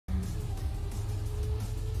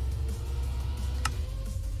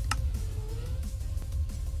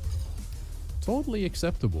Totally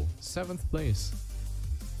acceptable. 7th place.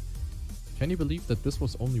 Can you believe that this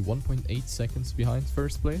was only 1.8 seconds behind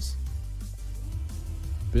first place?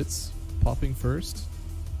 Bits popping first.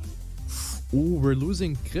 Oh, we're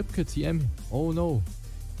losing Kripke TM. Oh no.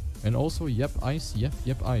 And also Yep Ice,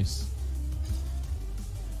 Yep Ice.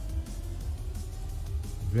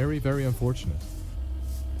 Very, very unfortunate.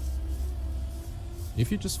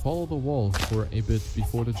 If you just follow the wall for a bit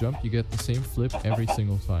before the jump, you get the same flip every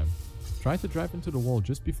single time. Try to drive into the wall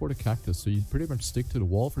just before the cactus, so you pretty much stick to the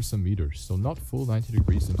wall for some meters. So not full 90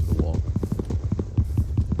 degrees into the wall.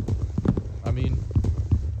 I mean...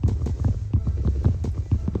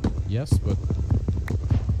 yes, but...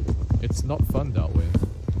 it's not fun that way.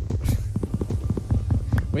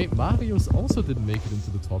 Wait, Marius also didn't make it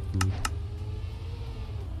into the top group.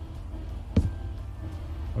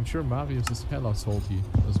 I'm sure Marius is hella salty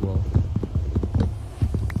as well.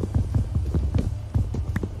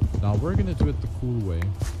 Now we're gonna do it the cool way.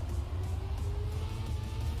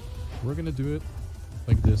 We're gonna do it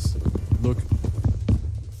like this. Look.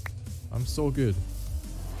 I'm so good.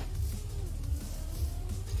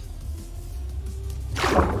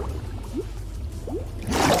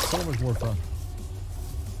 It's so much more fun.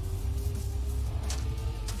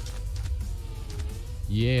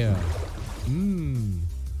 Yeah.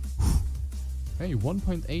 Hey,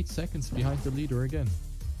 1.8 seconds behind the leader again.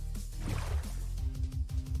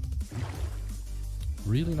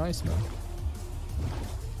 Really nice, man.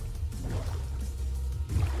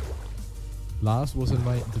 Last was in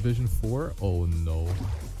my Division 4. Oh no.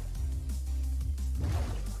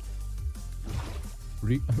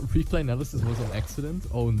 Replay analysis was an accident?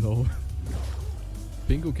 Oh no.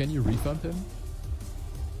 Bingo, can you refund him?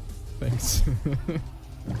 Thanks.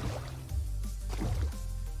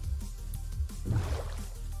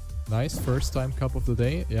 Nice, first time cup of the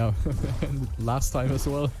day. Yeah, and last time as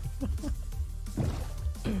well.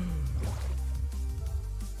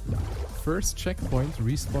 First checkpoint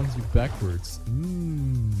respawns you backwards.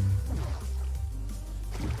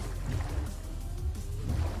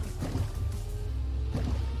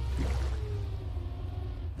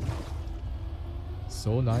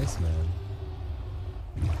 So nice, man.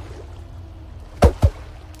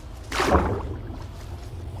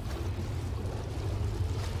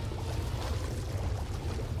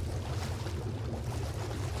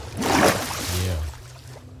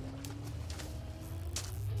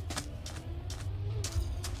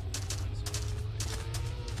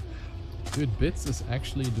 Dude, Bits is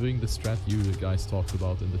actually doing the strat you guys talked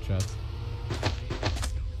about in the chat.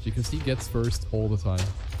 Because he gets first all the time.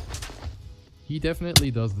 He definitely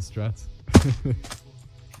does the strat.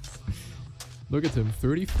 Look at him,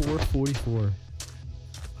 34-44.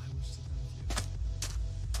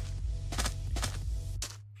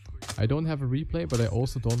 I don't have a replay, but I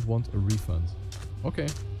also don't want a refund. Okay.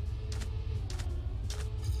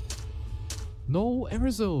 No,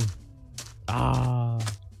 Aerosol! Ah.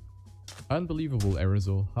 Unbelievable,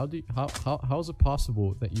 Aerosol. How's it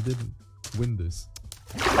possible that you didn't win this?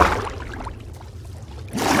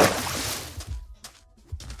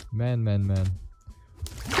 Man. Would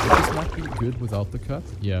this not be good without the cut?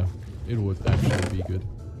 Yeah, it would actually be good.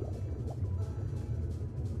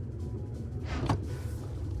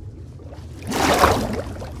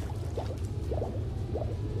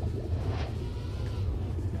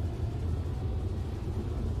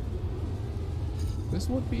 This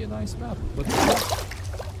would be a nice map, but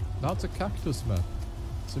now it's a cactus map.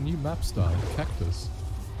 It's a new map style, cactus.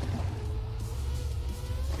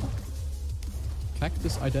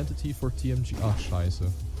 Cactus identity for TMG. Ach, scheiße.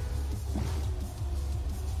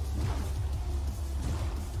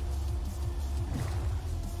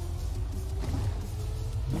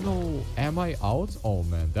 No, am I out? Oh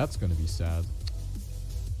man, that's gonna be sad.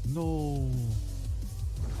 No.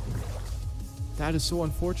 That is so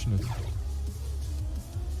unfortunate.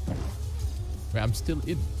 Wait, I'm still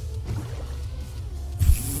in.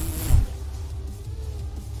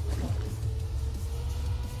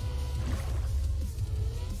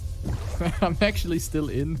 I'm actually still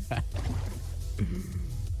in.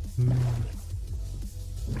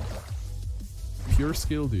 Pure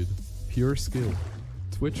skill, dude. Pure skill.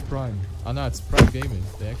 Twitch Prime. Ah, no, it's Prime Gaming.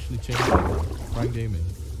 They actually changed it. Prime Gaming.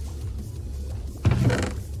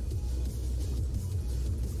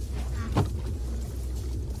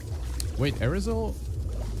 Wait, Aerosol?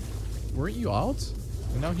 Weren't you out?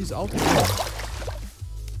 And now he's out again.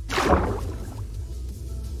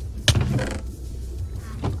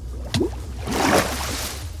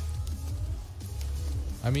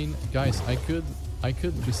 I mean, guys, I could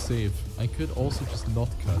just save. I could also just not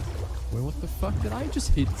cut. Wait, what the fuck did I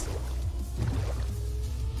just hit?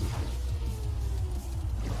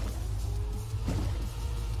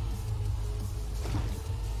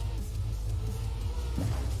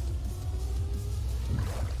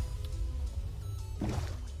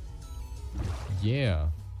 Yeah.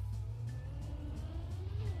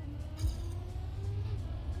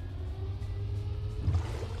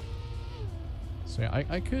 So yeah,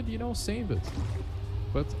 I could, you know, save it.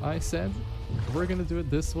 But I said, we're gonna do it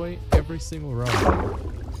this way every single round.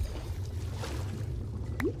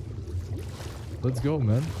 Let's go,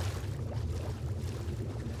 man.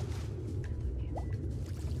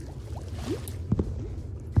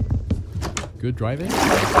 Good driving.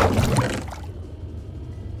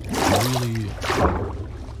 Really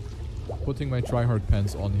putting my tryhard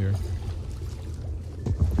pants on here.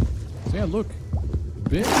 So yeah, look.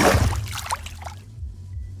 Bit.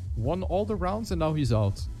 Won all the rounds and now he's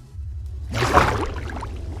out.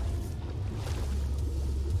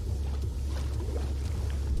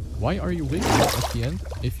 Why are you wiggling at the end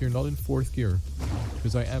if you're not in 4th gear?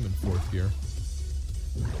 Because I am in 4th gear.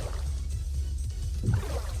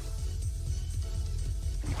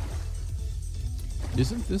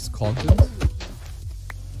 Isn't this content?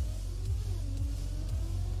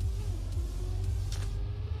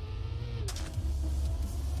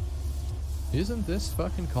 Isn't this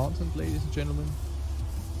fucking content, ladies and gentlemen?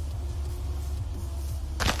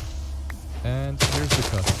 And here's the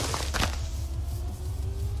cut.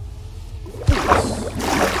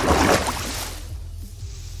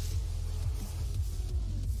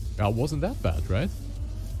 That wasn't that bad, right?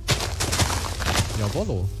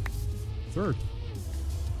 Jawollo. 3rd.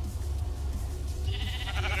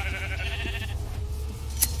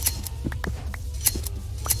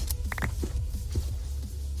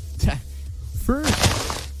 First.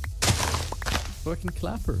 Fucking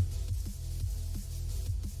clapper.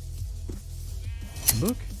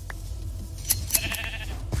 Look.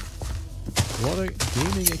 What a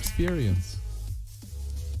gaming experience.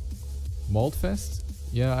 Moldfest?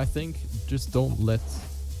 Yeah, I think just don't let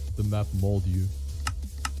the map mold you.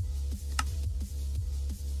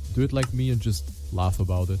 Do it like me and just laugh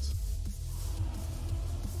about it.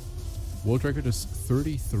 World record is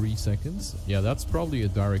 33 seconds. Yeah, that's probably a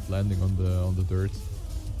direct landing on the dirt.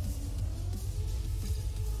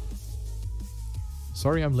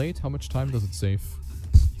 Sorry I'm late. How much time does it save?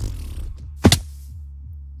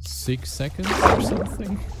 6 seconds or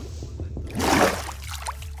something?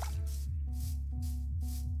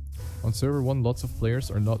 On server 1, lots of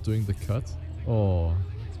players are not doing the cut. Oh.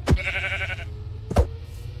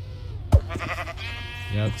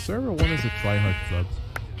 Yeah, server 1 is a tryhard club.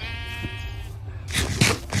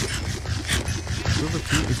 Server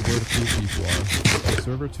 2 is where the cool people are.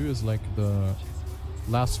 Server 2 is like the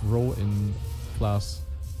last row in class.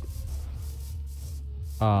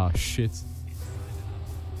 Ah, shit.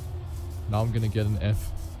 Now I'm gonna get an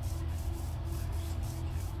F.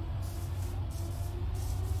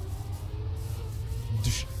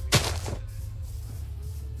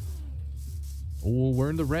 Oh, we're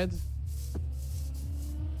in the red.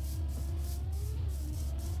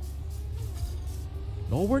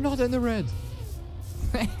 No, we're not in the red.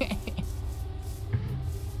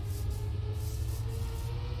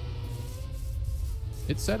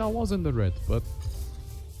 It said I was in the red, but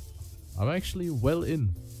I'm actually well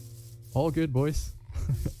in. All good, boys.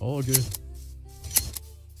 All good.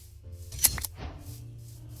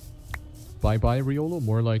 Bye bye, Riolo.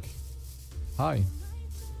 More like, hi.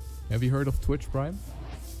 Have you heard of Twitch Prime?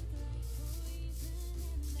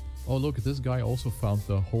 Oh, look, this guy also found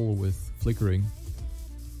the hole with flickering.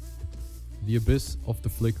 The abyss of the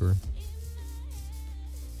flicker.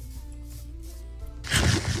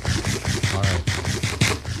 Alright.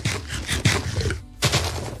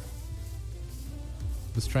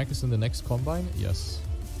 This track is in the next combine? Yes.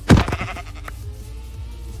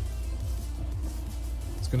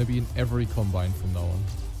 It's gonna be in every combine from now on.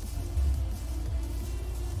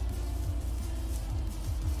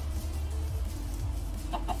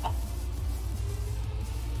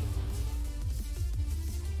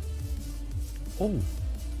 Oh.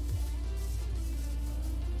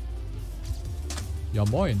 Ja,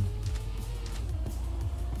 moin.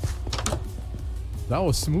 That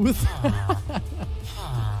was smooth.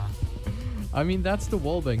 I mean, that's the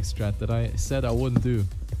wallbang strat that I said I wouldn't do.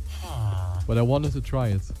 But I wanted to try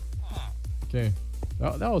it. Okay.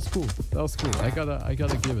 That was cool. That was cool. I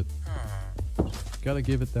gotta give it. Gotta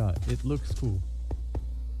give it that. It looks cool.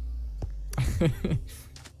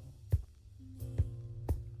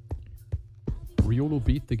 Riolo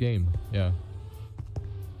beat the game. Yeah.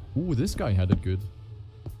 Ooh, this guy had it good.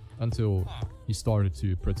 Until he started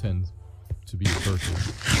to pretend to be a turtle.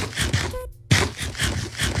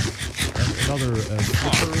 And another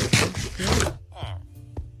flipper.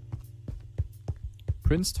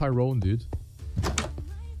 Prince Tyrone, dude.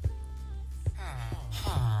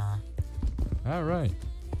 Alright.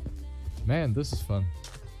 Man, this is fun.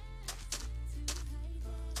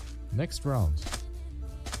 Next round.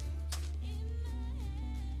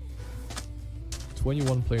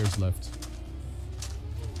 21 players left.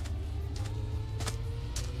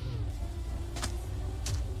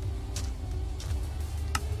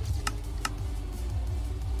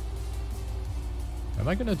 Am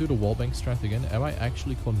I gonna do the wallbang strat again? Am I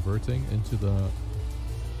actually converting into the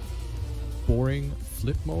boring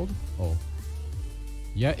flip mode? Oh.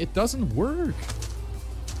 Yeah, it doesn't work!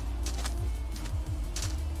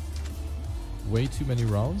 Way too many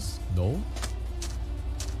rounds? No.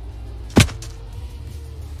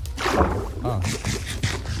 Ah.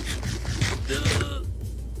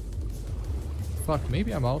 Fuck,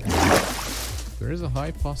 maybe I'm out. There is a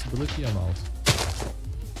high possibility I'm out.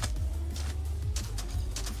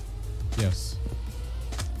 Yes.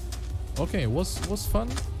 Okay, was fun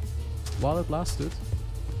while it lasted.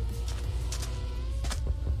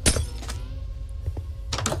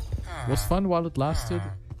 Was fun while it lasted.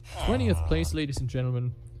 20th place, ladies and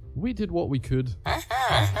gentlemen. We did what we could.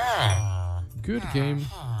 Good game.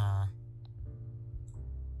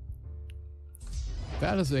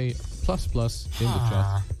 That is a plus in the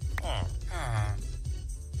chat.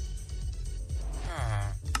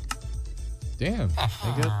 Damn,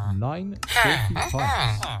 I got 9 trophy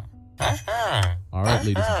points. Alright,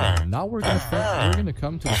 ladies and gentlemen, now we're gonna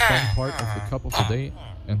come to the fun part of the cup of the day,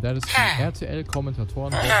 and that is the RTL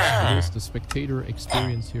Kommentatoren box. It is the spectator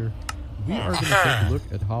experience here. We are gonna take a look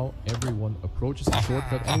at how everyone approaches the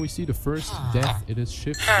shortcut, and we see the first death. It is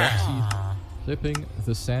Shift Roxy clipping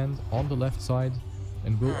the sand on the left side,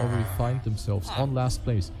 and will already find themselves on last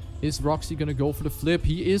place. Is Roxy gonna go for the flip?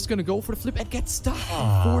 He is gonna go for the flip and get stuck,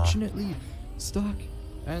 unfortunately. Stuck,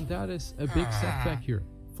 and that is a big setback here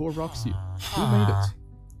for Roxy. Who made it?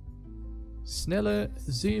 Snelle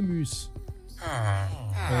Zemus.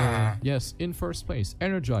 Yes, in first place.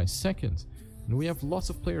 Energize second. And we have lots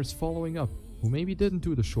of players following up who maybe didn't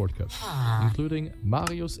do the shortcut, including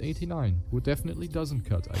Marius89, who definitely doesn't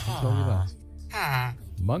cut, I can tell you that.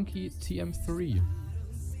 Monkey TM3.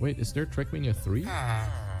 Wait, is there Trackmania 3?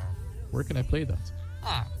 Where can I play that?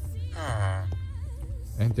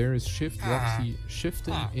 And there is Shift Roxy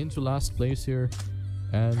shifting into last place here.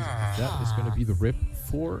 And that is going to be the rip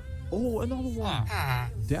for... Oh, another one!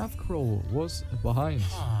 Death Crow was behind.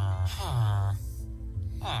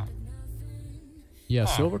 Yeah,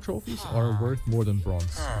 silver trophies are worth more than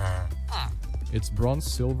bronze. It's bronze,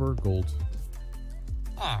 silver, gold.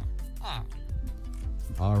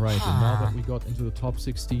 Alright, and now that we got into the top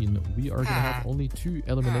 16, we are going to have only 2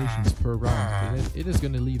 eliminations per round. And it is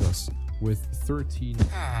going to leave us with 13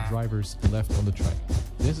 drivers left on the track.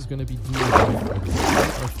 This is going to be do or die for everything. We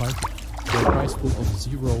are fighting for a prize pool of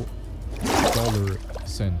 $0.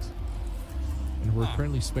 And we're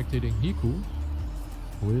currently spectating Hiku,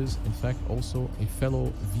 who is in fact also a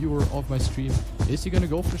fellow viewer of my stream. Is he going to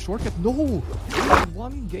go for the shortcut? No!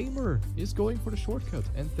 One gamer is going for the shortcut,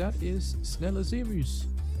 and that is Snelle Zemus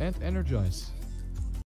and Energize.